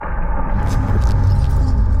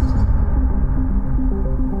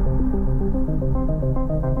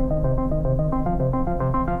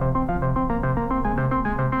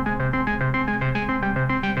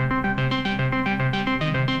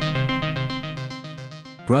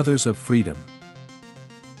Brothers of Freedom.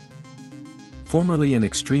 Formerly an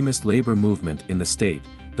extremist labor movement in the state,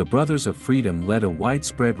 the Brothers of Freedom led a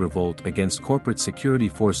widespread revolt against corporate security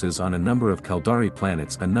forces on a number of Caldari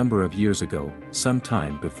planets a number of years ago, some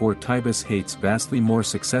time before Tibus Hate's vastly more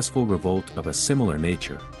successful revolt of a similar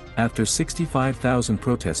nature. After 65,000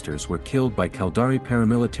 protesters were killed by Caldari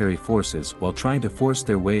paramilitary forces while trying to force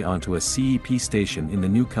their way onto a CEP station in the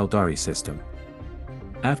new Caldari system.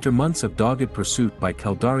 After months of dogged pursuit by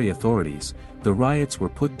Caldari authorities, the riots were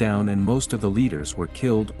put down and most of the leaders were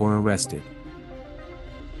killed or arrested.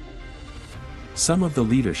 Some of the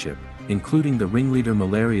leadership, including the ringleader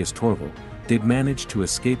Malarius Torval, did manage to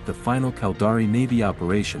escape the final Caldari Navy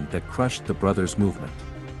operation that crushed the Brothers movement.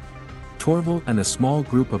 Torval and a small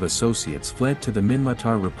group of associates fled to the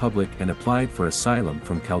Minmatar Republic and applied for asylum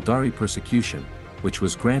from Caldari persecution, which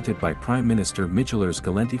was granted by Prime Minister Micheler's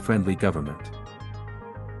Galenti-friendly government.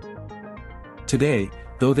 Today,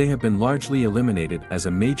 though they have been largely eliminated as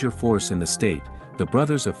a major force in the state, the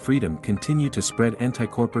Brothers of Freedom continue to spread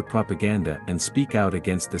anti-corporate propaganda and speak out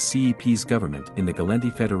against the CEP's government in the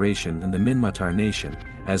Galenti Federation and the Minmatar Nation,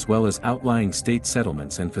 as well as outlying state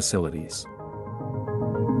settlements and facilities.